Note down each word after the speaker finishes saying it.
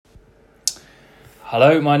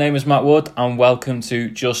Hello, my name is Matt Wood and welcome to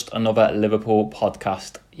Just Another Liverpool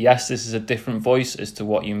podcast. Yes, this is a different voice as to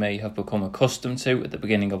what you may have become accustomed to at the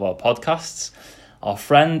beginning of our podcasts. Our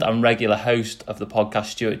friend and regular host of the podcast,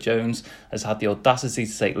 Stuart Jones, has had the audacity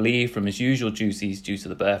to take leave from his usual duties due to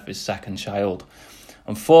the birth of his second child.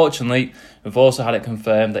 Unfortunately, we've also had it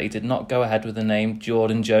confirmed that he did not go ahead with the name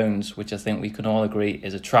Jordan Jones, which I think we can all agree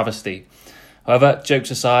is a travesty. However,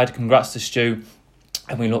 jokes aside, congrats to Stu,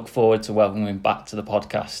 and we look forward to welcoming him back to the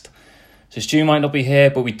podcast. So Stu might not be here,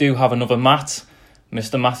 but we do have another Matt,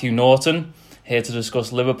 Mr. Matthew Norton, here to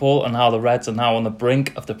discuss Liverpool and how the Reds are now on the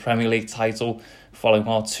brink of the Premier League title following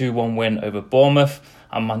our 2-1 win over Bournemouth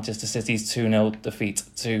and Manchester City's 2-0 defeat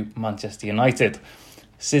to Manchester United.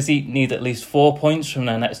 City need at least 4 points from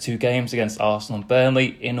their next two games against Arsenal and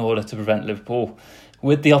Burnley in order to prevent Liverpool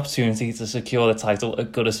with the opportunity to secure the title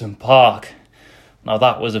at Goodison Park. Now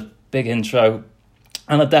that was a big intro,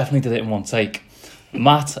 and I definitely did it in one take.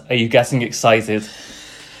 Matt, are you getting excited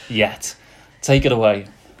yet? Take it away.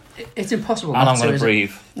 It's impossible and not to. And I'm going to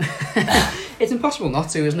breathe. It's impossible not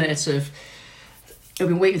to, isn't it? It's I've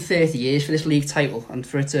been waiting 30 years for this league title, and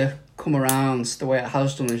for it to come around the way it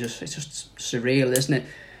has done it's just surreal, isn't it?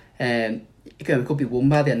 It could be won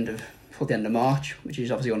by the end of March, which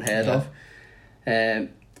is obviously unheard of.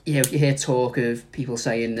 You hear talk of people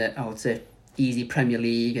saying that it's an easy Premier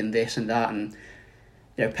League and this and that, and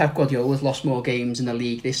Pep Guardiola's lost more games in the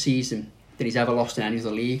league this season than he's ever lost in any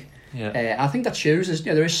other league. I think that shows us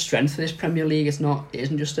there is strength for this Premier League. It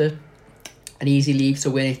isn't just an easy league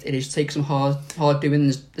to win. It takes some hard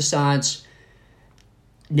doing. The sides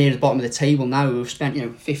near the bottom of the table now who have spent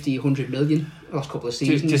 50, 100 million the last couple of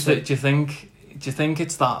seasons. Do you think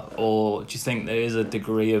it's that, or do you think there is a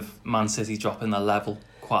degree of Man City dropping their level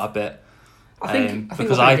quite a bit? I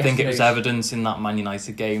think it was evidence in that Man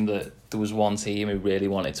United game that there was one team who really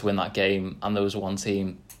wanted to win that game, and there was one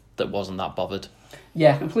team that wasn't that bothered.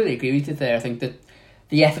 Yeah, I completely agree with you there. I think that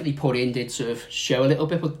the effort they put in did sort of show a little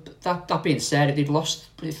bit, but that being said, they'd lost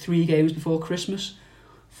 3 games before Christmas,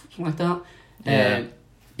 something like that.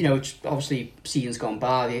 Which obviously seasons gone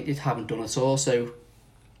by, they haven't done at all. So,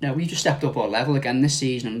 we just stepped up our level again this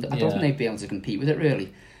season, and I don't think they'd be able to compete with it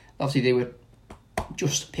really. Obviously, they were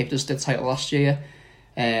just picked us the title last year,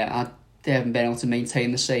 and they haven't been able to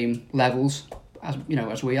maintain the same levels as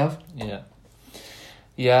we have.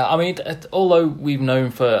 Yeah, I mean, although we've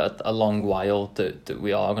known for a long while that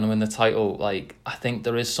we are going to win the title, I think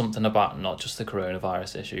there is something about not just the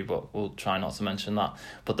coronavirus issue, but we'll try not to mention that,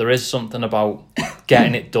 but there is something about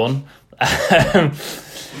getting it done.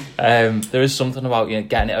 There is something about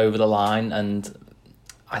getting it over the line, and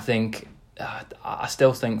I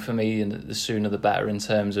still think for me, the sooner the better in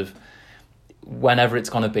terms of whenever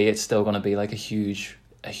it's going to be, it's still going to be like a huge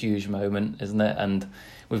moment, isn't it? And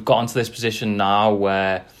we've gotten to this position now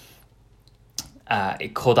where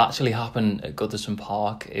it could actually happen at Goodison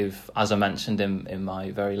Park if, as I mentioned in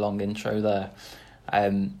my very long intro there,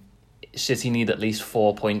 City need at least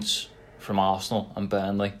 4 points from Arsenal and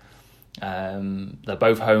Burnley. They're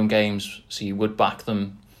both home games, so you would back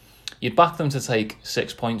them. You'd back them to take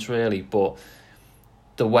 6 points really, but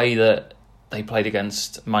the way that they played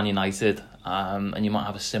against Man United, and you might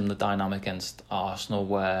have a similar dynamic against Arsenal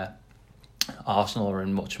where Arsenal are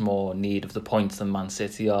in much more need of the points than Man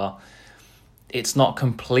City are. It's not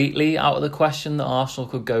completely out of the question that Arsenal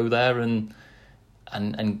could go there and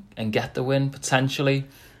get the win potentially.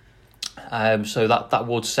 So that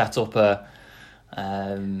would set up a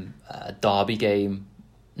derby game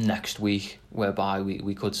next week whereby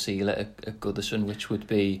we could seal it at Goodison, which would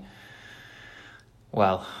be,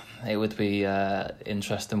 well, it would be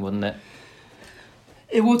interesting, wouldn't it?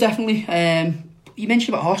 It would definitely. You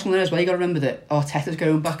mentioned about Arsenal there as well. You got to remember that Arteta's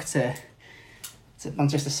going back to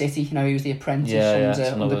Manchester City. He was the apprentice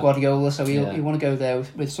under Guardiola, so he'll want to go there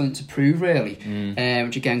with something to prove, really,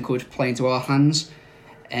 which again could play into our hands.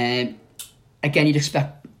 Again, you'd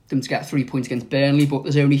expect them to get 3 points against Burnley, but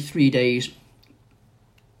there's only 3 days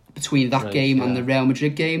between that game and the Real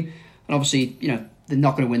Madrid game, and obviously, they're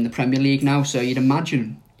not going to win the Premier League now. So you'd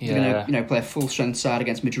imagine they're going to play a full strength side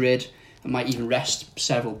against Madrid, and might even rest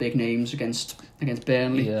several big names against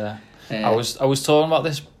Burnley. I was talking about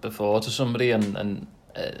this before to somebody, and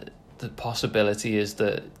the possibility is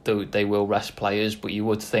that they will rest players, but you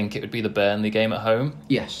would think it would be the Burnley game at home.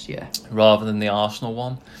 Yes, yeah. Rather than the Arsenal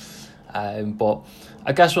one. But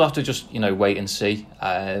I guess we'll have to just wait and see.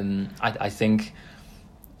 I think,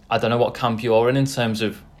 I don't know what camp you're in terms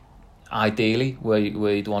of ideally where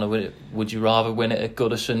you'd want to win it. Would you rather win it at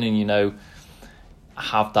Goodison and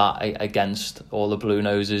have that against all the Blue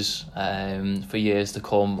Noses for years to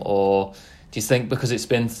come, or Do you think because it's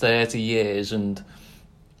been 30 years and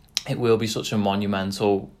it will be such a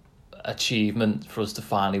monumental achievement for us to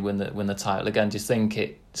finally win the title again, do you think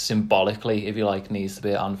it symbolically, if you like, needs to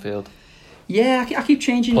be at Anfield? Yeah, I keep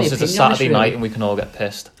changing the opinion. Plus it's a Saturday night and we can all get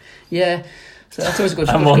pissed. Yeah, so that's always a good.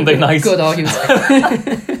 And Monday night. Good argument.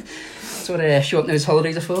 That's what short-nosed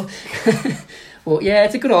holidays are for. But yeah,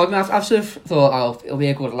 it's a good argument. I've sort of thought, it'll be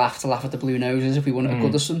a good laugh to laugh at the Blue Noses if we won at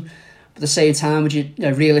Goodison. But at the same time, would you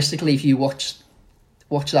know, realistically, if you watch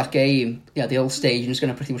that game, the old stadium is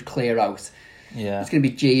going to pretty much clear out. Yeah, it's going to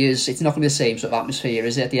be jeers. It's not going to be the same sort of atmosphere,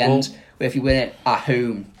 is it? At the end, where if you win it at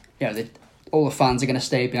home, all the fans are going to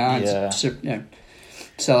stay behind,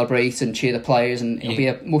 celebrate and cheer the players, and it'll be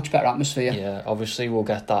a much better atmosphere. Yeah, obviously we'll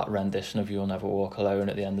get that rendition of "You'll Never Walk Alone"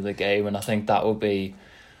 at the end of the game, and I think that will be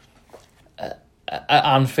at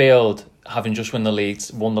Anfield, having just won the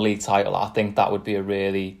league title. I think that would be a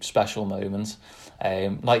really special moment.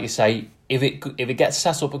 Like you say, if it gets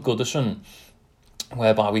set up at Goodison,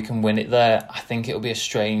 whereby we can win it there, I think it'll be a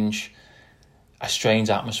strange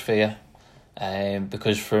atmosphere,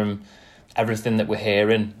 because from everything that we're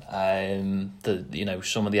hearing,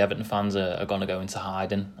 some of the Everton fans are going to go into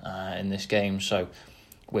hiding in this game. So,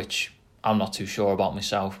 which I'm not too sure about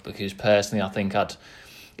myself, because personally I think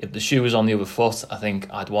if the shoe was on the other foot, I think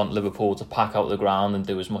I'd want Liverpool to pack out the ground and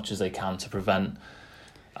do as much as they can to prevent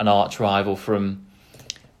an arch rival from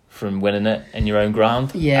winning it in your own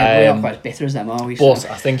ground. Yeah, we are quite as bitter as them, are we? But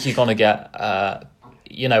I think you're going to get, and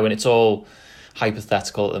it's all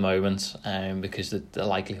hypothetical at the moment, because the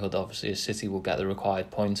likelihood obviously is City will get the required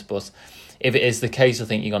points. But if it is the case, I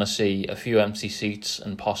think you're going to see a few empty seats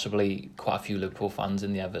and possibly quite a few Liverpool fans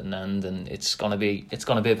in the Everton end, and it's going to be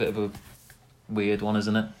a bit of a weird one,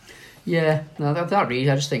 isn't it? Yeah, no, that really,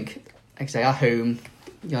 I just think, like I say, at home,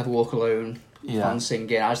 you have a walk alone, fans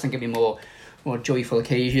singing. I just think it'd be more joyful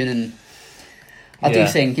occasion, and I do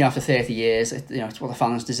think after 30 years, it's what the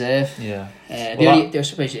fans deserve. Yeah. The only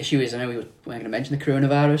issue is, I know we weren't going to mention the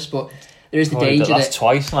coronavirus, but there is the danger that's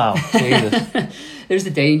twice now. Jesus. There's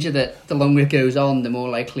the danger that the longer it goes on, the more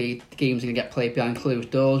likely the games are going to get played behind closed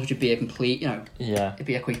doors, which would be a complete, it'd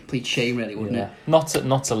be a complete shame, really, wouldn't it? Not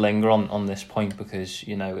to linger on this point, because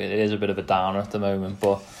it is a bit of a downer at the moment,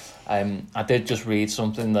 but I did just read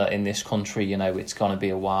something that in this country, it's going to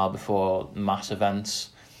be a while before mass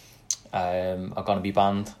events are going to be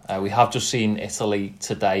banned. We have just seen Italy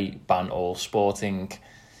today ban all sporting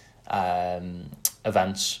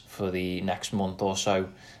events for the next month or so,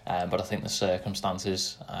 but I think the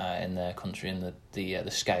circumstances in their country and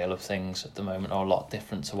the scale of things at the moment are a lot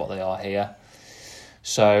different to what they are here.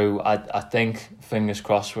 So I think, fingers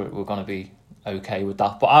crossed, we're going to be okay with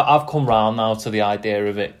that. But I've come round now to the idea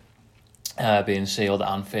of it being sealed at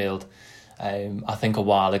Anfield. I think a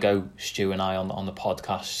while ago, Stu and I on the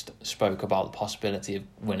podcast spoke about the possibility of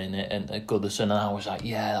winning it at Goodison, and I was like,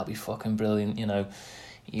 yeah, that'd be fucking brilliant.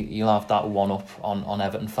 You'll have that one up on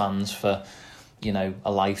Everton fans for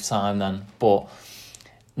a lifetime then. But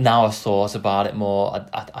now I've thought about it more,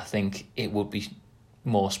 I think it would be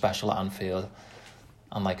more special at Anfield,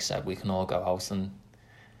 and like I said, we can all go out and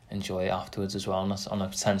enjoy it afterwards as well,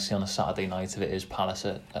 potentially on a Saturday night if it is Palace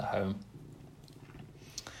at home.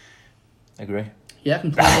 Agree? Yeah,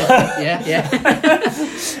 completely. yeah.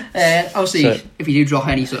 Obviously, if you do drop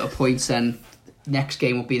any sort of points, then next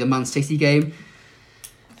game will be the Man City game.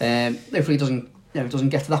 Hopefully, it doesn't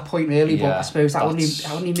get to that point really. But I suppose that wouldn't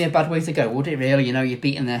even be a bad way to go, would it? Really, you're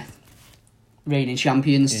beating the reigning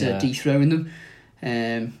champions to dethrone them.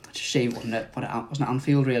 It's a shame, wasn't it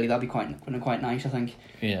Anfield? Really, that'd be quite nice, I think.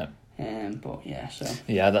 Yeah. But yeah, so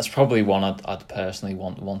that's probably one I'd personally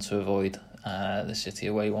want to avoid. The City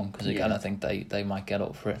away one, because again I think they might get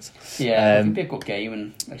up for it. It'd be a good game,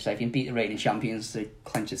 and like I say, if you can beat the reigning champions to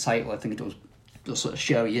clinch the title, I think it does sort of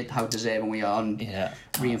show you how deserving we are, and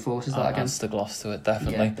reinforces that again. Adds the gloss to it,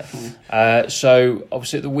 definitely. Yeah, definitely. So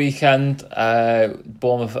obviously at the weekend,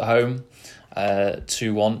 Bournemouth at home,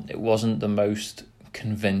 2-1. It wasn't the most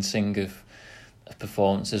convincing of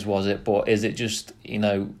performances, was it? But is it just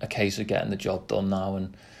a case of getting the job done now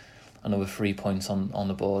and another 3 points on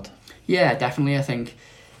the board? Yeah, definitely. I think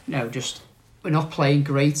just we're not playing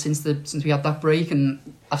great since we had that break,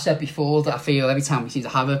 and I've said before that I feel every time we seem to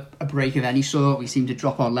have a break of any sort, we seem to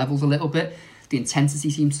drop our levels a little bit. The intensity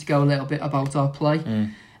seems to go a little bit about our play.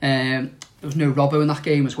 There was no Robbo in that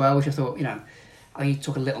game as well, which I thought I think he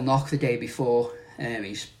took a little knock the day before. I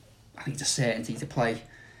think it's a certainty to play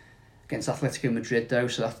against Atletico Madrid though,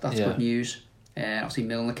 so that's good news. Obviously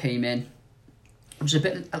Milner came in. It was a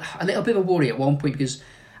little bit of a worry at one point, because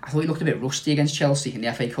I thought he looked a bit rusty against Chelsea in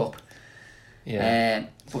the FA Cup. Yeah.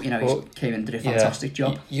 But he came and did a fantastic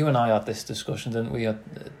job. You and I had this discussion, didn't we?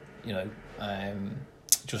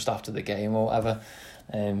 Just after the game or whatever.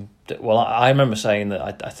 Well, I remember saying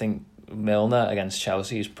that I think Milner against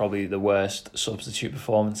Chelsea is probably the worst substitute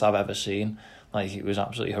performance I've ever seen. Like, it was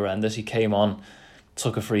absolutely horrendous. He came on,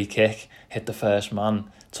 took a free kick, hit the first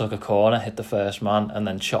man, took a corner, hit the first man, and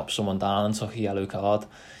then chopped someone down and took a yellow card.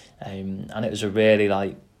 And it was a really,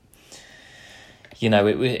 like,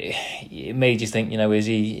 it made you think, is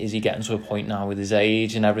he getting to a point now with his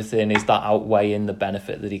age and everything? Is that outweighing the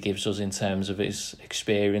benefit that he gives us in terms of his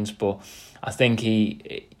experience? But I think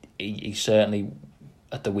he certainly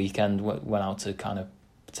at the weekend went out to kind of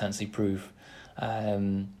potentially prove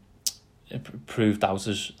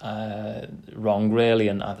doubters wrong, really,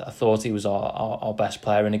 and I thought he was our best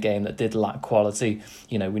player in a game that did lack quality.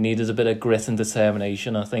 We needed a bit of grit and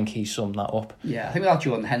determination. I think he summed that up. Yeah, I think without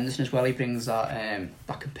Jordan Henderson as well, he brings that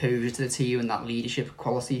composure to the team and that leadership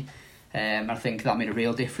quality. I think that made a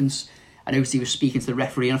real difference. I noticed he was speaking to the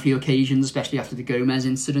referee on a few occasions, especially after the Gomez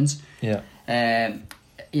incident. Yeah. And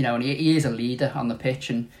he is a leader on the pitch,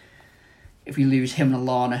 and if we lose him and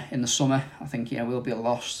Lallana in the summer, I think we'll be a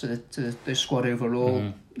loss to the squad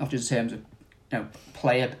overall, not just in terms of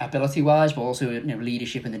player ability wise, but also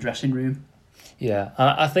leadership in the dressing room. Yeah,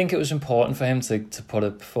 I think it was important for him to put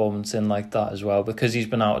a performance in like that as well, because he's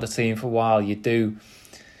been out of the team for a while. You to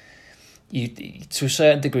a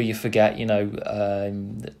certain degree you forget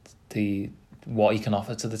what he can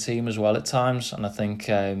offer to the team as well at times, and I think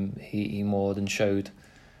he more than showed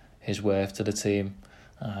his worth to the team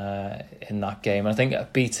in that game. And I think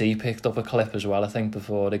BT picked up a clip as well, I think,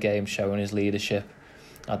 before the game, showing his leadership.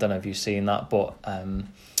 I don't know if you've seen that, but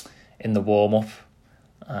in the warm-up,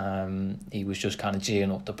 he was just kind of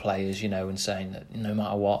geeing up the players, and saying that no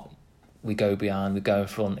matter what, we go behind, we go in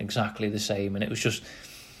front, exactly the same. And it was just,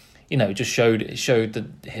 it just showed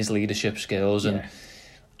his leadership skills. And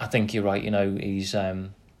I think you're right, he's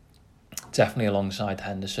definitely alongside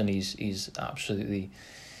Henderson. He's absolutely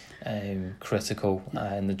critical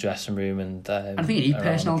in the dressing room, and I think you need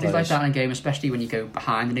personalities like that in a game, especially when you go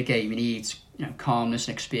behind in a game. You need calmness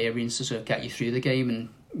and experience to sort of get you through the game, and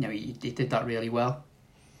he did that really well.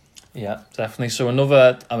 Yeah, definitely. So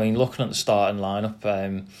looking at the starting lineup,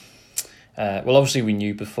 well, obviously we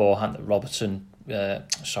knew beforehand that Robertson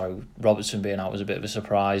being out was a bit of a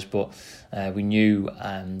surprise, but we knew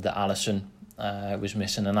that Alisson was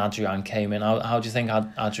missing and Adrian came in. How do you think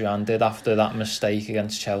Adrian did after that mistake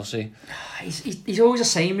against Chelsea? He's always the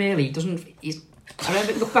same, really. I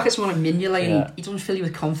remember look back at someone like Mignolet, and he doesn't fill you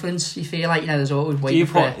with confidence. You feel like there's always waiting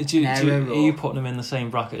for an error. Are you putting him in the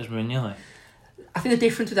same bracket as Mignolet? I think the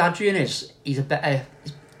difference with Adrian is he's a better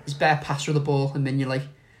passer of the ball than Mignolet.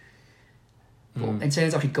 But in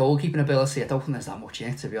terms of actually goalkeeping ability, I don't think there's that much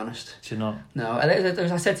in it, to be honest. Do you not? No,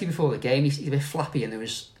 as I said to you before the game, he's a bit flappy, and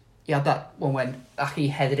he had that one when Aki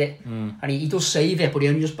headed it, and he does save it, but he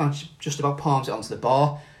only just about palms it onto the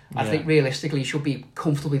bar. I think realistically he should be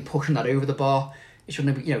comfortably pushing that over the bar. It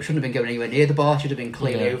shouldn't have been going anywhere near the bar. It should have been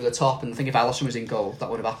clearly over the top. And I think if Alisson was in goal, that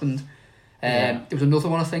would have happened. There was another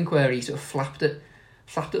one, I think, where he sort of flapped at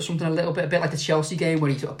something a bit like the Chelsea game,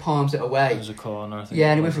 where he sort of palms it away. It was a corner, I think.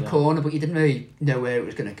 Yeah, and he went for a corner, but you didn't really know where it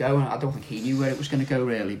was going to go, and I don't think he knew where it was going to go,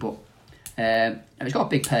 really. But and he's got a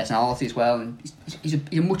big personality as well, and he's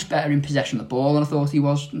much better in possession of the ball than I thought he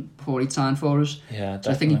was before he signed for us. Yeah, definitely.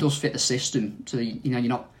 So I think he does fit the system. So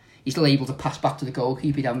he's still able to pass back to the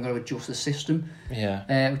goalkeeper. He haven't got to adjust the system.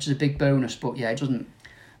 Yeah, which is a big bonus. But it doesn't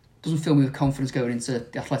fill me with confidence going into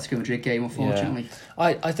the Atletico Madrid game, unfortunately.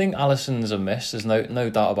 Yeah. I think Alisson's a miss. There's no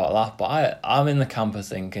doubt about that. But I'm in the camp of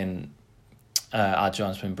thinking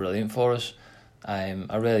Adrian's been brilliant for us.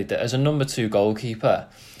 I really did. As a number 2 goalkeeper,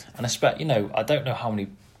 and I don't know how many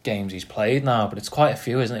games he's played now, but it's quite a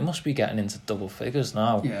few, isn't it? It must be getting into double figures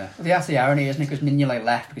now. Yeah, well, that's the irony, isn't it? Because Mignolet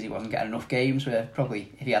left because he wasn't getting enough games. Where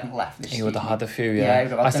probably if he hadn't left, he would have had a few.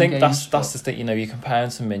 Yeah, I think that's the thing. You compare him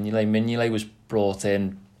to Mignolet. Mignolet was brought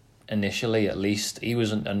in initially, at least. He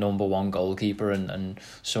was a number 1 goalkeeper and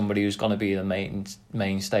somebody who's going to be the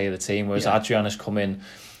mainstay of the team. Whereas Adrian has come in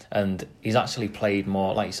and he's actually played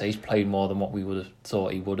more. Like you say, he's played more than what we would have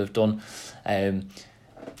thought he would have done.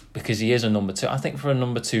 Because he is a number 2. I think for a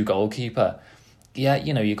number 2 goalkeeper, you're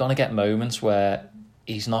going to get moments where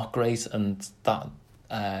he's not great, and that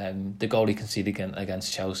the goal he conceded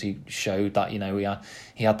against Chelsea showed that.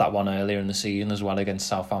 He had that one earlier in the season as well against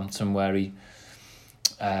Southampton where he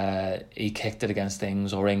kicked it against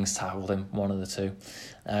Ings, or Ings tackled him, one of the two.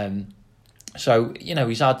 So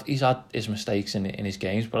he's had his mistakes in his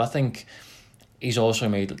games, but I think he's also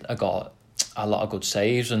got a lot of good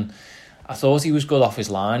saves, and I thought he was good off his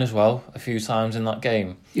line as well a few times in that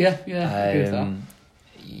game. Yeah, I agree with that.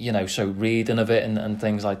 You know, so reading of it and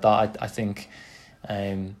things like that, I think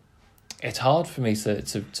it's hard for me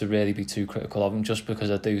to really be too critical of him, just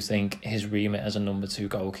because I do think his remit as a number 2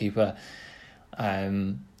 goalkeeper,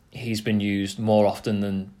 he's been used more often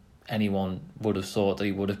than anyone would have thought that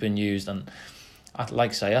he would have been used, and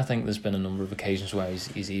like I say, I think there's been a number of occasions where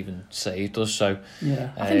he's even saved us. So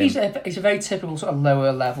yeah, I think he's a very typical sort of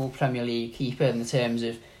lower level Premier League keeper in the terms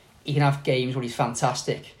of he can have games where he's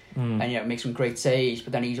fantastic and make some great saves,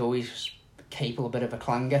 but then he's always capable of a bit of a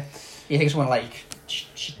clanger. You think someone like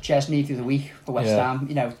Chesney through the week for West Ham,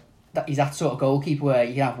 he's that sort of goalkeeper where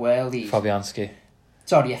you can have worldies. Fabianski.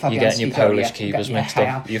 Sorry, Fabianski. You're getting your Polish keepers mixed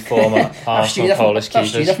up. Your former Arsenal Polish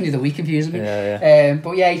keepers. Definitely the week confusing me.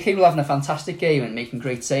 But yeah, he's capable of having a fantastic game and making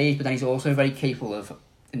great saves, but then he's also very capable of,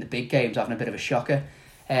 in the big games, having a bit of a shocker.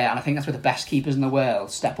 And I think that's where the best keepers in the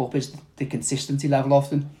world step up, is the consistency level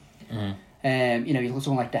often. You look at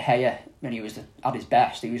someone like De Gea, when he was at his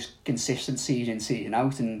best, he was consistent season in, season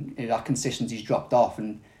out, and that consistency's dropped off,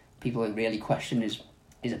 and people really question his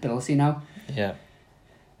ability now. Yeah.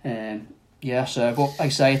 So, but like I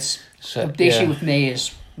say, the issue with me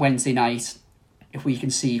is Wednesday night, if we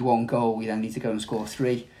concede 1 goal, we then need to go and score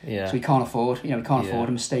 3. Yeah. So we can't afford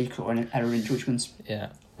a mistake or an error in judgments. Yeah.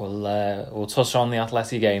 We'll touch on the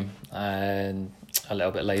Atleti game a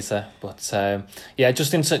little bit later, but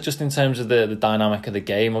just in terms of the dynamic of the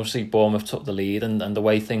game, obviously Bournemouth took the lead, and the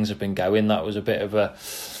way things have been going, that was a bit of a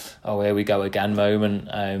here we go again moment.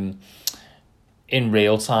 In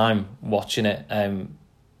real time, watching it,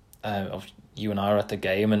 you and I were at the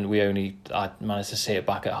game, and I managed to see it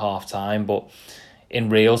back at half time, but in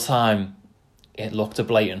real time it looked a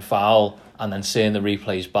blatant foul, and then seeing the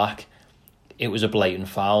replays back, it was a blatant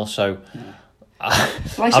foul. So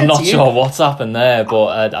I'm not sure what's happened there,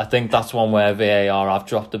 but I think that's one where VAR have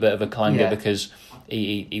dropped a bit of a clanger, because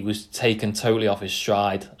he was taken totally off his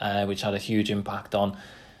stride, which had a huge impact on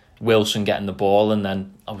Wilson getting the ball, and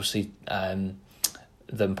then obviously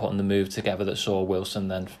them putting the move together that saw Wilson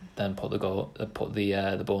then put the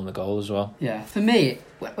ball in the goal as well. Yeah, for me,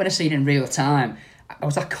 when I seen it in real time, I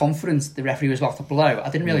was that confident the referee was about to blow. I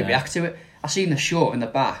didn't really react to it. I seen the shot in the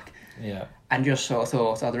back, and just sort of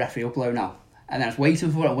thought, the referee will blow now. And then I was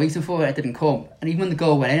waiting for it, it didn't come. And even when the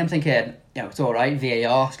goal went in, I'm thinking, it's all right,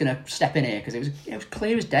 VAR's going to step in here, because it was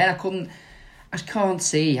clear as day. I just can't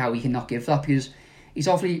see how he can not give that, because he's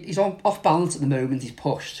off balance at the moment. He's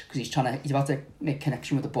pushed because he's about to make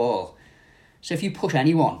connection with the ball. So if you push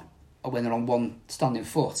anyone, or when they're on one standing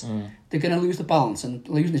foot, they're going to lose the balance, and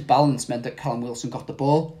losing his balance meant that Callum Wilson got the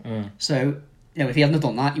ball. So if he hadn't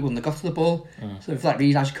done that, he wouldn't have got to the ball. So for that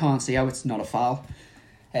reason, I just can't see how it's not a foul.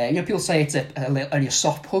 People say it's only a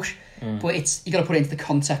soft push, but you got to put it into the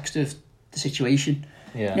context of the situation.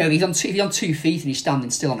 Yeah. If he's on 2 feet and he's standing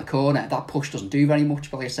still on a corner, that push doesn't do very much.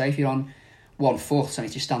 But like I say, if you're on 1 foot and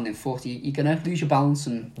it's your standing foot, you're gonna lose your balance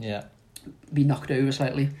and be knocked over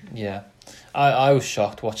slightly. Yeah, I was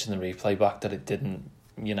shocked watching the replay back that it didn't,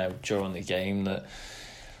 during the game, that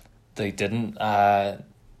they didn't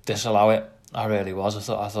disallow it. I really was.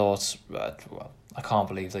 I thought, I can't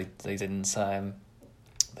believe they didn't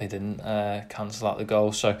cancel out the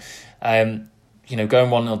goal. So, going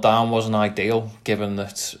 1-0 down wasn't ideal, given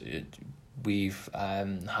that we've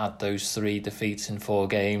had those 3 defeats in 4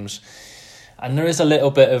 games. And there is a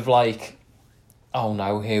little bit of like, oh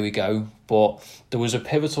no, here we go. But there was a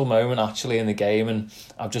pivotal moment actually in the game, and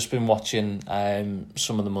I've just been watching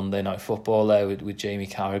some of the Monday Night Football there with Jamie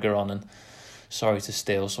Carragher on, and sorry to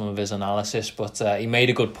steal some of his analysis, but he made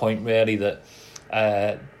a good point really that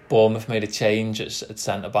Bournemouth made a change at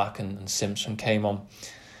centre-back and Simpson came on.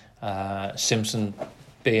 Simpson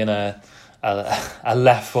being a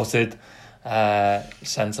left-footed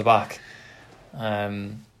centre-back,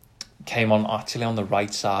 came on actually on the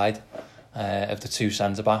right side of the 2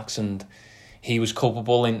 centre-backs, and he was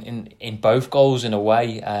culpable in both goals in a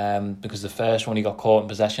way, because the first one he got caught in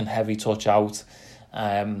possession, heavy touch out,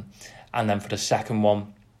 and then for the second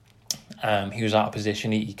one he was out of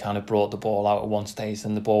position. He kind of brought the ball out at one stage,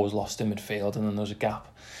 and the ball was lost in midfield, and then there was a gap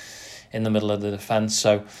in the middle of the defence.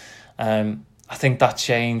 So I think that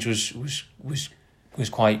change was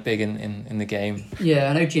quite big in the game. Yeah,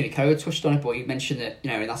 I know Jamie Carragher touched on it, but you mentioned that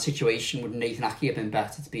in that situation, would Nathan Aké have been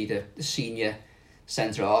better to be the senior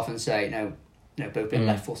centre half and say both being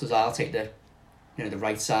left footers, I'll take the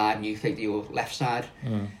right side and you take your left side.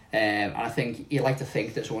 And I think you'd like to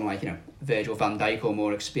think that someone like Virgil van Dijk, or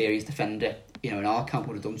more experienced defender in our camp,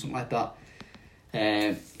 would have done something like that.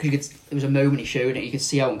 Because there was a moment he showed it, you could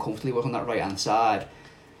see how uncomfortable he was on that right hand side,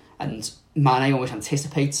 and Mane always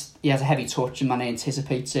anticipates. He has a heavy touch, and Mane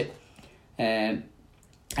anticipates it. And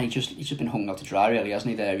he's just been hung out to dry, really, hasn't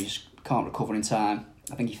he? There, he just can't recover in time.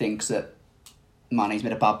 I think he thinks that Mane's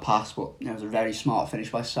made a bad pass, but it was a very smart finish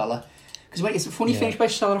by Salah. Because it's a funny finish by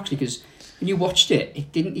Salah, actually, because when you watched it, he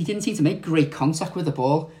didn't seem to make great contact with the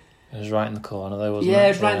ball. It was right in the corner, though, wasn't it? Yeah, it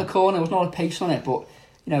was right in the corner. There was not a pace on it, but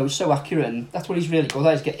it was so accurate, and that's what he's really good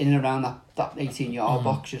at, is getting in and around that 18-yard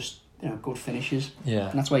box, just good finishes. Yeah,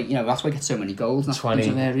 and that's why he gets so many goals. And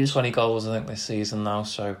 20 goals, I think, this season now.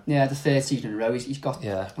 So yeah, the third season in a row, he's got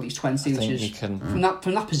at least 20, which is from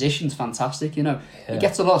that position is fantastic. He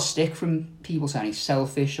gets a lot of stick from people saying he's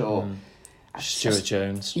selfish or Stuart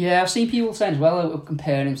Jones. Yeah, I've seen people saying as well,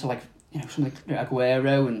 comparing him to something like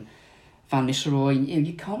Aguero and Van Nistelrooy.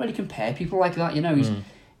 You can't really compare people like that.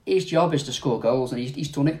 His job is to score goals, and he's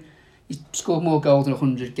done it. He's scored more goals in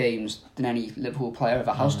 100 games than any Liverpool player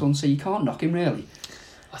ever has done, so you can't knock him, really.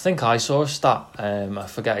 I think I saw a stat, I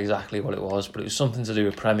forget exactly what it was, but it was something to do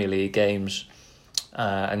with Premier League games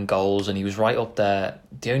and goals, and he was right up there.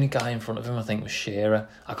 The only guy in front of him, I think, was Shearer.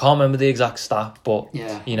 I can't remember the exact stat, but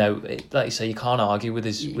like you say, you can't argue with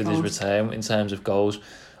his return in terms of goals,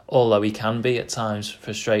 although he can be at times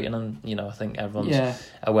frustrating, and I think everyone's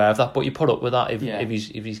aware of that. But you put up with that if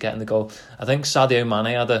he's getting the goal. I think Sadio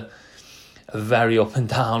Mane had a very up and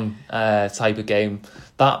down type of game.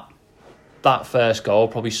 That first goal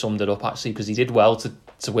probably summed it up, actually, because he did well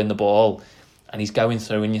to win the ball, and he's going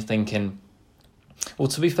through, and you're thinking, well,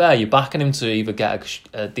 to be fair, you're backing him to either get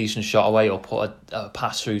a decent shot away or put a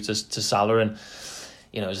pass through to Salah, and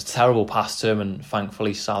it was a terrible pass to him, and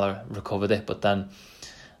thankfully Salah recovered it. But then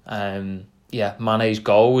Mane's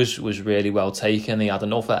goal was really well taken. He had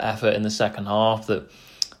enough effort in the second half that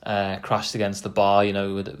crashed against the bar,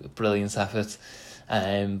 with a brilliant effort.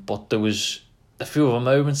 But there was a few other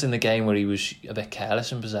moments in the game where he was a bit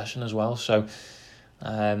careless in possession as well. So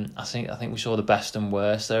I think we saw the best and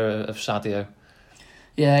worst there of Sadio.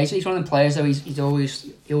 Yeah, he's one of them players though. You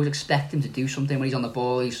always expect him to do something when he's on the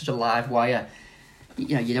ball. He's such a live wire.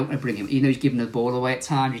 You don't want to bring him. He's giving the ball away at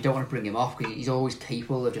times. You don't want to bring him off because he's always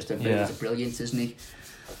capable of just a brilliance, isn't he?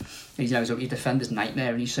 He's a defender's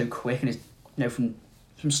nightmare, and he's so quick, and he's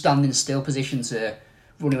from standing still position to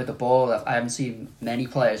running with the ball. I haven't seen many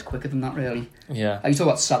players quicker than that, really. Yeah. You talk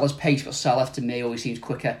about Salah's pace, but Salah to me always seems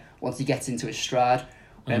quicker once he gets into his stride.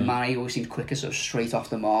 Where Mane always seems quicker, sort of straight off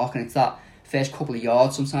the mark, and it's that first couple of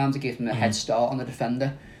yards sometimes to give him a head start on the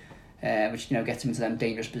defender, which gets him into them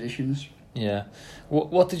dangerous positions. Yeah.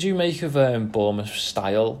 What did you make of Bournemouth's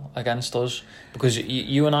style against us? Because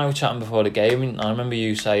you and I were chatting before the game, and I remember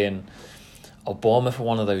you saying, Bournemouth are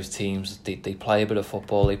one of those teams, they play a bit of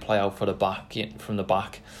football, they play out from the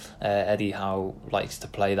back. Eddie Howe likes to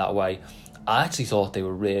play that way. I actually thought they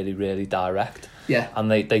were really, really direct. Yeah.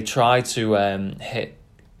 And they tried to hit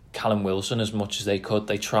Callum Wilson as much as they could.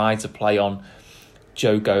 They tried to play on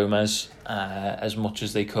Joe Gomez as much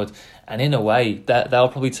as they could. And in a way, they'll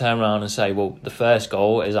probably turn around and say, well, the first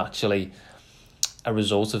goal is actually a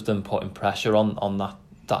result of them putting pressure on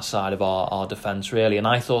that side of our defence, really. And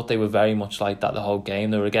I thought they were very much like that the whole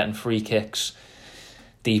game. They were getting free kicks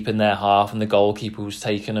deep in their half, and the goalkeeper was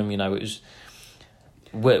taking them. It was...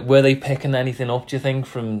 Were they picking anything up, do you think,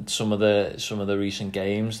 from some of the recent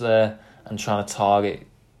games there and trying to target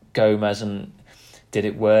Gomez, and did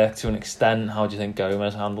it work to an extent? How do you think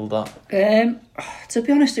Gomez handled that? To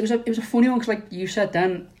be honest, it was a funny one, because like you said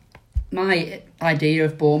then, my idea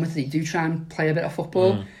of Bournemouth, they do try and play a bit of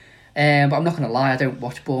football, but I'm not going to lie, I don't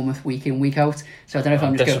watch Bournemouth week in, week out, so I don't know if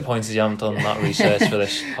I'm just disappointed you haven't done that research for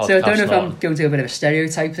this podcast. So I don't know if I'm going to a bit of a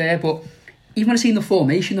stereotype there, but even when I seen the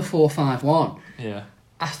formation, the 4-5-1,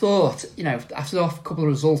 I thought, after a couple of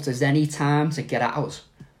results, is there any time to get out?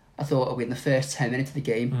 I thought it'll be in the first 10 minutes of the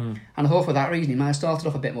game. And I thought for that reason, he might have started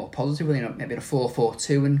off a bit more positively, maybe a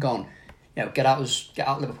 4-4-2 and gone, get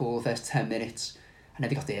out Liverpool the first 10 minutes. I know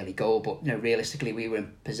they got the early goal, but realistically, we were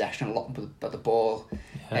in possession a lot of the ball.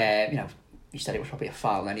 Yeah. You said it was probably a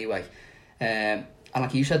foul anyway. And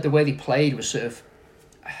like you said, the way they played was sort of,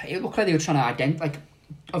 it looked like they were trying to identify,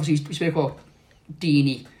 obviously we spoke about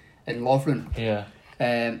Deeney and Lovren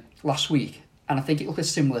last week, and I think it looked a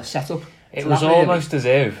similar setup. It was almost as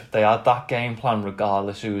if they had that game plan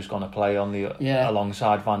regardless who was going to play on the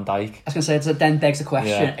alongside Van Dijk. I was going to say, it then begs the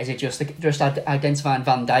question, is it just identifying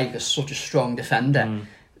Van Dijk as such a strong defender?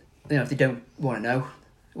 If they don't want to know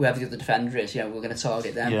whoever the other defender is, we're going to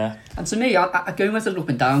target them. Yeah. And to me, I go with an up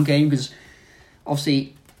and down game, because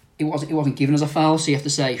obviously it wasn't given as a foul, so you have to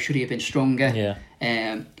say, should he have been stronger? Yeah.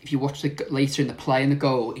 If you watch later in the play and the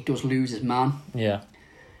goal, it does lose his man. Yeah.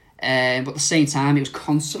 But at the same time, it was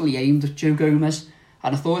constantly aimed at Joe Gomez.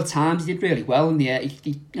 And I thought at times he did really well in the air.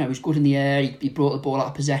 He was good in the air. He brought the ball out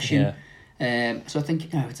of possession. So I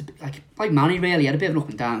think it's a bit like Manny really. He had a bit of an up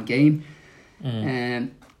and down game.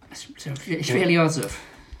 So it's really hard to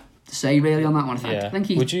say really on that one. I think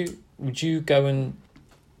Would you go and,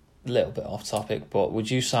 a little bit off topic, but would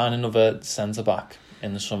you sign another centre back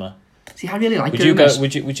in the summer? See, I really like Gomez.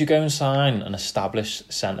 Would you go and sign an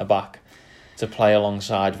established centre back to play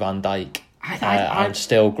alongside Van Dijk and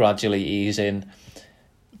still gradually ease in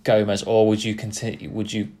Gomez, or would you continue?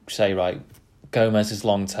 Would you say, right, Gomez is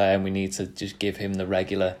long term, we need to just give him the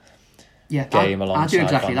regular game alongside? I do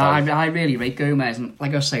exactly that. I really rate Gomez, and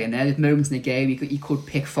like I was saying there, there's moments in the game you could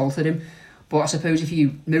pick fault at him. But I suppose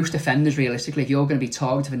most defenders realistically, if you're going to be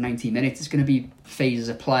targeted for 90 minutes, it's going to be phases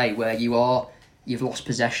of play where you've lost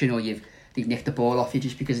possession or they've nicked the ball off you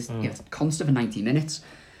just because it's constant for 90 minutes.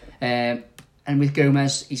 And with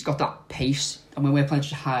Gomez, he's got that pace, and when we're playing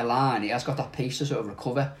such a high line, he has got that pace to sort of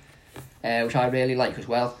recover, which I really like as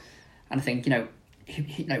well. And I think who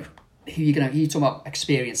you're talking about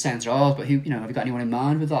experienced centre halves, but have you got anyone in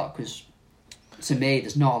mind with that? Because to me,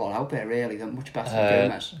 there's not a lot out there really that much better than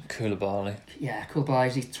Gomez. Koulibaly. Yeah,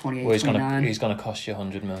 Koulibaly's he's 28, 29. He's going to cost you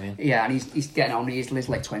 100 million. Yeah, and he's getting on. He's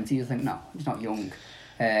like 20. I think no, he's not young.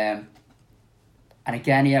 And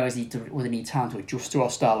again, would need time to adjust to our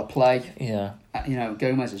style of play. Yeah.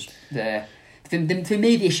 Gomez is there. For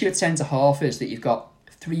me, the issue at centre half is that you've got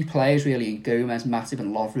three players really in Gomez, Matip,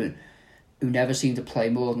 and Lovren, who never seem to play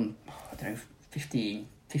more than 15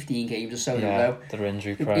 games or so in a row. They're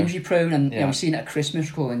injury prone, and we've seen it at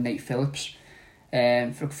Christmas calling Nate Phillips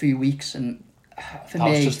for a few weeks, and for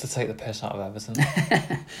me, was just to take the piss out of Everton.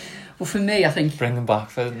 Well, for me, I think bring him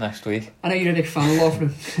back for next week. I know you're a big fan of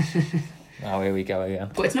Lovren. Oh, here we go again.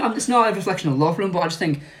 But it's not a reflection of Lovren, but I just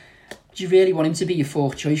think, do you really want him to be your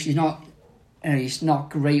fourth choice? He's not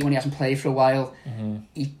great when he hasn't played for a while. Mm-hmm.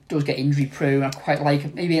 He does get injury prone. I quite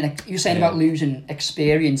like maybe you were saying about losing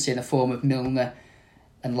experience in the form of Milner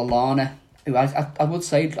and Lallana, who I would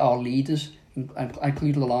say are leaders. I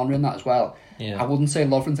include Lallana in that as well. Yeah. I wouldn't say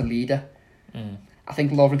Lovren's a leader. I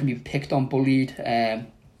think Lovren can be picked on, bullied.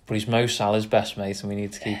 But he's Mo Salah's best mate, and we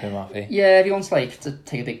need to keep him happy. Yeah, if he wants to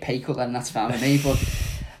take a big pay cut, then that's fine with me. But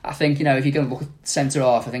I think if you're going to look at centre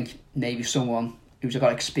half, I think maybe someone who's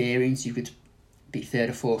got experience, you could be third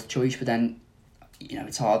or fourth choice. But then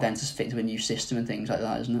it's hard then to fit into a new system and things like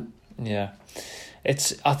that, isn't it? Yeah,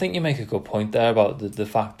 I think you make a good point there about the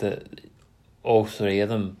fact that all three of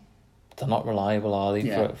them, they're not reliable, are they?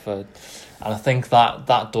 Yeah. And I think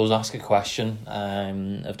that does ask a question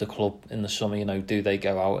of the club in the summer. Do they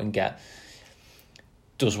go out and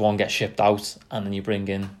does one get shipped out and then you bring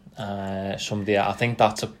in somebody? I think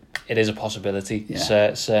it is a possibility.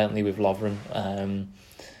 Yeah. Certainly with Lovren.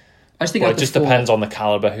 I just think it just depends on the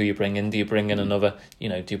calibre who you bring in. Do you bring in another?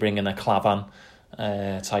 Do you bring in a Clavan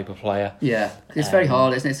type of player? Yeah, it's very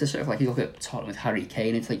hard, isn't it? It's sort of like you look at Tottenham with Harry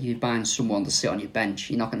Kane. It's like you're buying someone to sit on your bench.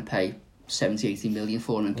 You're not going to pay 70-80 million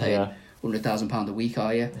for him and pay £100,000 a week,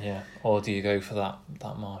 are you? Yeah. Or do you go for that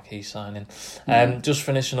marquee signing? Just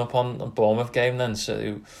finishing up on the Bournemouth game then.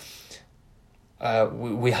 So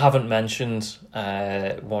we haven't mentioned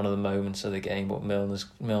one of the moments of the game, but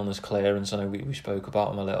Milner's clearance. I know we spoke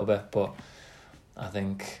about him a little bit, but I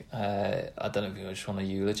think I don't know if you just want to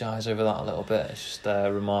eulogise over that a little bit. It's just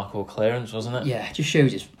a remarkable clearance, wasn't it? Yeah, it just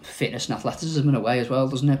shows his fitness and athleticism in a way as well,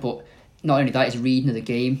 doesn't it? But not only that, his reading of the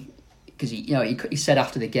game. Because he said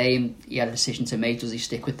after the game he had a decision to make. Does he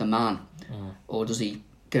stick with the man, or does he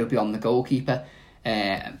go beyond the goalkeeper?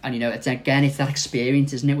 And it's that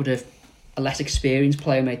experience, isn't it? Would a less experienced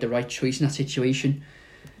player made the right choice in that situation?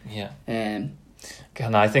 Yeah. And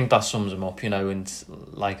I think that sums him up. And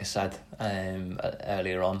like I said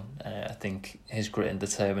earlier on, I think his grit and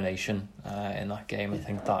determination in that game. I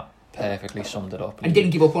think that perfectly summed it up. And he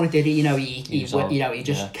didn't give up on it, did he? He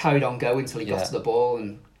just carried on going until he got to the ball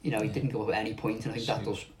and. He didn't give up at any point, and I think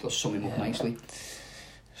that does sum him up nicely.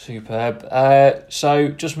 Superb. So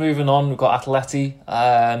just moving on, we've got Atleti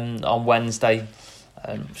on Wednesday.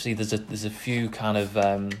 See, there's a few kind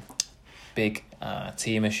of big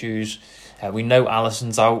team issues. We know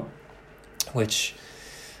Alisson's out, which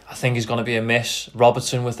I think is going to be a miss.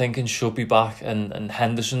 Robertson, we're thinking, should be back, and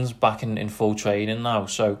Henderson's back in full training now.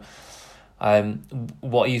 So,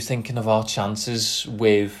 what are you thinking of our chances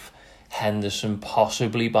with Henderson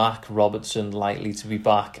possibly back, Robertson likely to be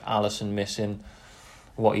back, Alisson missing?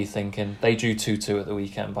 What are you thinking? They drew 2-2 at the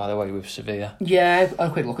weekend, by the way, with Sevilla. Yeah, I had a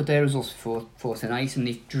quick look at their results for tonight, and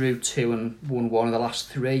they drew 2 and won 1 of the last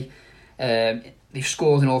 3. They've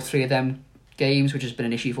scored in all 3 of them games, which has been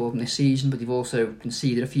an issue for them this season, but they've also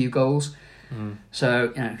conceded a few goals.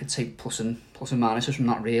 So, you could take plus and minuses from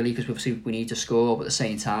that really, because obviously we need to score, but at the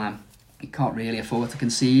same time, you can't really afford to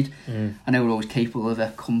concede. I know we're always capable of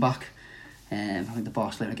a comeback. I think the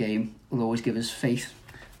Barcelona game will always give us faith.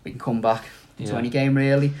 We can come back to any game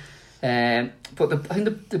really. But I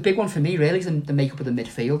think the big one for me really is the makeup of the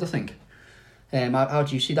midfield, I think. How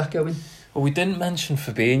do you see that going? Well, we didn't mention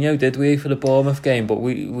Fabinho, did we, for the Bournemouth game? But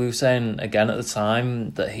we were saying again at the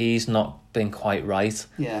time that he's not been quite right.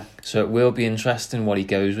 Yeah. So it will be interesting what he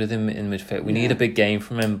goes with him in midfield. We need a big game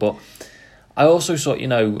from him. But I also thought,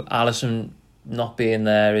 Alisson not being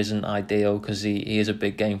there isn't ideal because he is a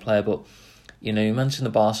big game player. But, you mentioned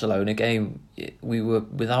the Barcelona game. We were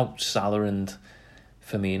without Salah and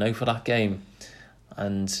Firmino for that game.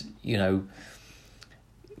 And,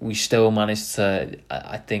 we still managed to,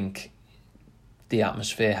 I think, the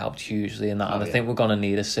atmosphere helped hugely in that. I think we're going to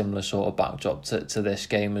need a similar sort of backdrop to this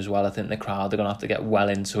game as well. I think the crowd are going to have to get well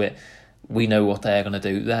into it. We know what they're going to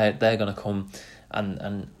do. They're going to come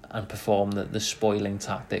and perform the spoiling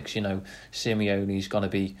tactics. Simeone's going to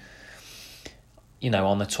be,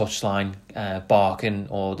 on the touchline, barking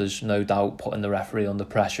orders, no doubt, putting the referee under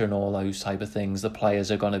pressure and all those type of things. The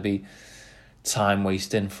players are going to be time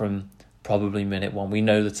wasting from probably minute one. We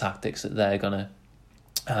know the tactics that they're going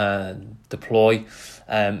to deploy.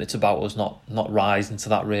 It's about us not rising to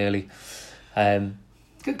that really.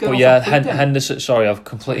 But yeah, Henderson. Sorry, I've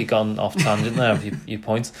completely gone off tangent there of your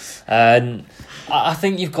point. I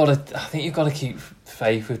think you've got to keep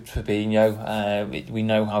faith with Fabinho. We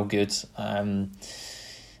know how good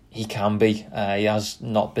he can be. He has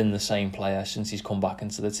not been the same player since he's come back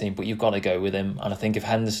into the team, but you've got to go with him. And I think if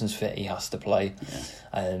Henderson's fit, he has to play.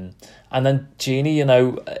 And then Gini,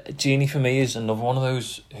 Gini for me is another one of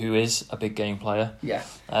those who is a big game player. Yeah.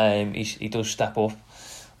 He does step up.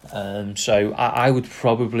 So I would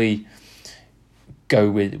probably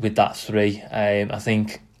go with that three. I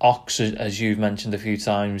think Ox, as you've mentioned a few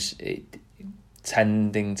times,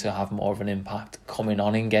 tending to have more of an impact coming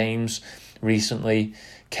on in games recently.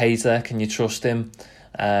 Keita, can you trust him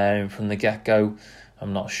from the get-go?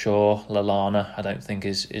 I'm not sure. Lallana, I don't think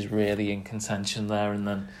is really in contention there. And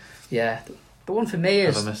then the one for me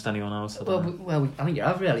is... Have I missed anyone else? Well, I think you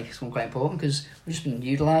have really. It's one quite important because we've just been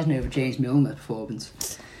utilising over James Milner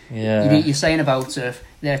performance. Yeah. You're saying about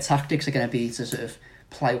their tactics are going to be to sort of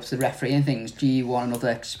play up to the referee and things. Do you want another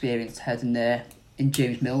experienced head in there in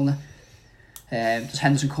James Milner? Does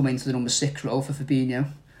Henderson come into the number 6 role for Fabinho?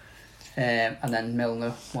 And then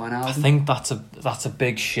Milner, Wijnaldum. I think that's a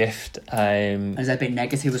big shift. And is that a bit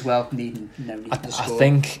negative as well? Needing to score?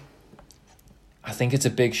 I think it's a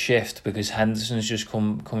big shift because Henderson's just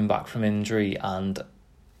coming back from injury and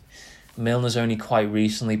Milner's only quite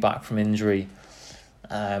recently back from injury.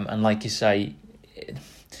 And like you say,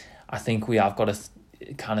 I think we have got to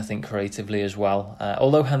kind of think creatively as well.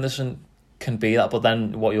 Although Henderson can be that, but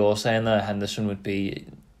then what you're saying there, Henderson would be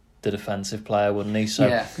the defensive player, wouldn't he? So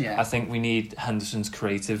yeah. I think we need Henderson's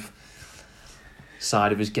creative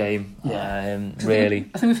side of his game. Really.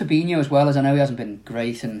 I think with Fabinho as well, as I know he hasn't been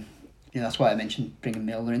great, and that's why I mentioned bringing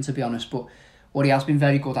Milner in, to be honest. But what he has been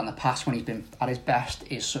very good at in the past when he's been at his best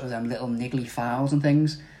is sort of them little niggly fouls and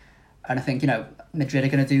things. And I think Madrid are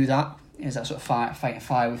going to do that. Is that sort of fighting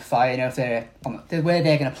fire with fire? If the way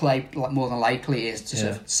they're going to play, more than likely, is to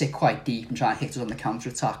sort of sit quite deep and try and hit us on the counter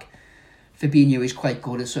attack. Fabinho is quite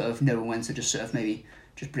good at sort of knowing when to just sort of maybe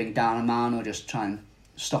just bring down a man or just try and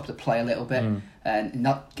stop the play a little bit. And in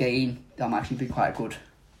that game, that might actually be quite a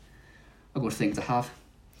good thing to have.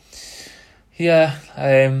 Yeah.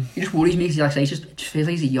 He just worries me because, like I say, just feels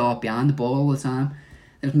like he's a yard behind the ball all the time.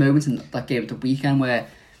 There's moments in that game at the weekend where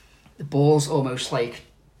the ball's almost like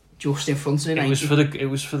just in front of him. It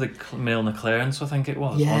was for the Milner clearance, I think it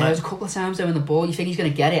was. Yeah, there's a couple of times there in the ball you think he's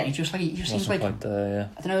going to get it, and he just seems like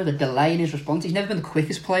there, I don't know, the delay in his response. He's never been the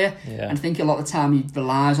quickest player, and I think a lot of the time he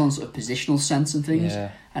relies on sort of positional sense and things.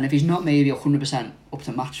 And if he's not maybe 100% up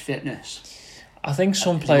to match fitness, I think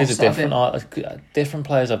some players are different. Different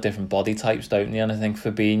players have different body types, don't they? And I think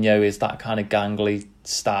Fabinho is that kind of gangly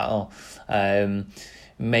style.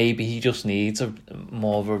 Maybe he just needs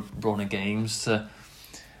more of a run of games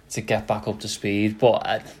to get back up to speed.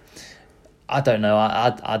 But I don't know.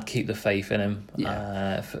 I'd keep the faith in him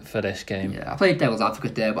for this game. Yeah, I played devil's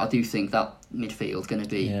advocate there, but I do think that midfield's going to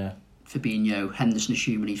be Fabinho, Henderson,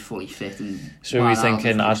 assuming he's fully fit. And so we're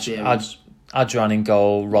thinking Adrian in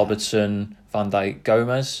goal, Robertson, Van Dijk,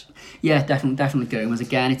 Gomez. Yeah, definitely Gomez.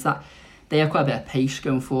 Again, it's that they have quite a bit of pace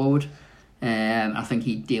going forward. I think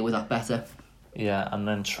he'd deal with that better. Yeah, and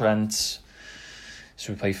then Trent.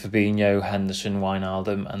 So we play Fabinho, Henderson,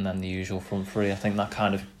 Wijnaldum, and then the usual front three. I think that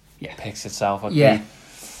kind of picks itself.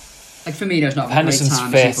 Like Firmino's not If a great Henderson's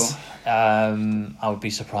time. fit, I would be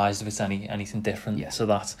surprised if it's anything different to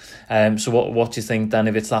that. So what do you think then?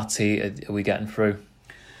 If it's that are we getting through?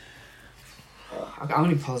 I'm going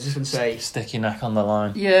to be positive and say... Stick your neck on the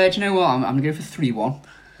line. Yeah, do you know what? I'm going to go for 3-1.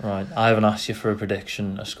 Right, I haven't asked you for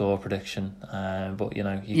a score prediction, but you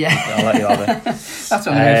know, Yeah. I'll let you have it. That's what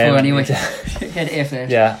I'm going to go for anyway. Get it here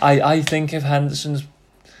first. Yeah, I think if Henderson's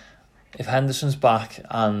back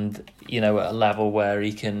and you know at a level where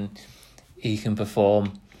he can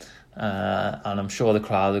perform, and I'm sure the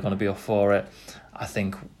crowd are going to be up for it, I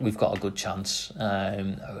think we've got a good chance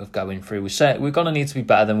of going through. We're going to need to be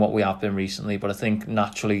better than what we have been recently, but I think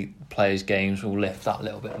naturally players' games will lift that a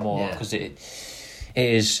little bit more because it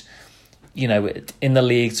is, you know, in the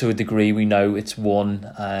league to a degree. We know it's won,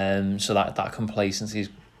 so that complacency is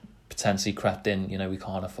potentially crept in. You know, we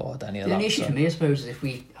can't afford any of that. The issue for me, I suppose, is if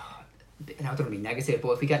we, I don't want to be negative,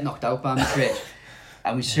 but if we get knocked out by Madrid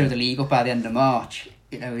and we show the league up by the end of March,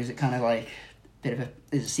 you know, is it kind of like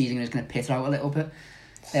is the season is going to peter out a little bit?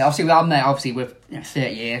 Obviously, I'm there. Obviously, we're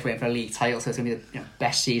 30 years waiting for a league title, so it's going to be the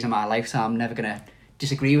best season of my lifetime. I'm never going to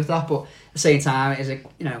disagree with that, but at the same time, is it,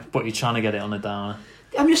 you know? But you're trying to get it on a downer.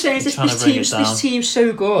 I'm just saying, this team's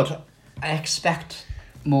so good. I expect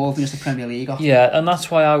more than just the Premier League. Yeah, and that's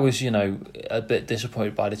why I was, you know, a bit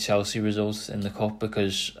disappointed by the Chelsea results in the Cup,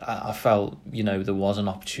 because I felt, you know, there was an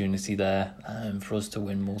opportunity there for us to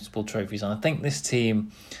win multiple trophies, and I think this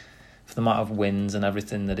team, for the amount of wins and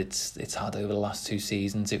everything that it's had over the last 2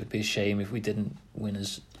 seasons, it would be a shame if we didn't win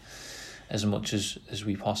as much as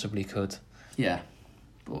we possibly could. Yeah,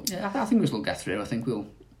 but yeah, I think we'll get through. I think we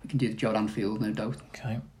can do the job at Anfield, no doubt.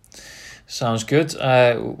 Okay. Sounds good.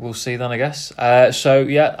 We'll see then, I guess. So,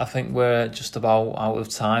 yeah, I think we're just about out of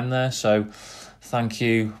time there. So, thank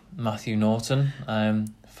you, Matthew Norton,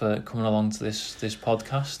 for coming along to this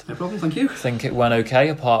podcast. No problem, thank you. I think it went okay,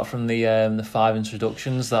 apart from the 5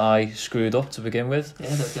 introductions that I screwed up to begin with.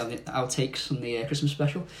 Yeah, the outtakes from the Christmas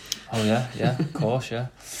special. Oh, yeah, of course, yeah.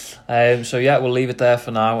 So, yeah, we'll leave it there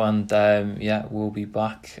for now, and, yeah, we'll be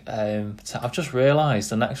back. I've just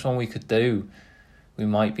realised the next one we could do, we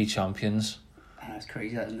might be champions. That's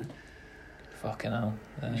crazy, that, isn't it? Fucking hell.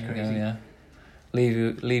 There That's you crazy. go, yeah.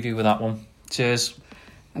 Leave you with that one. Cheers.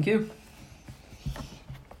 Thank you.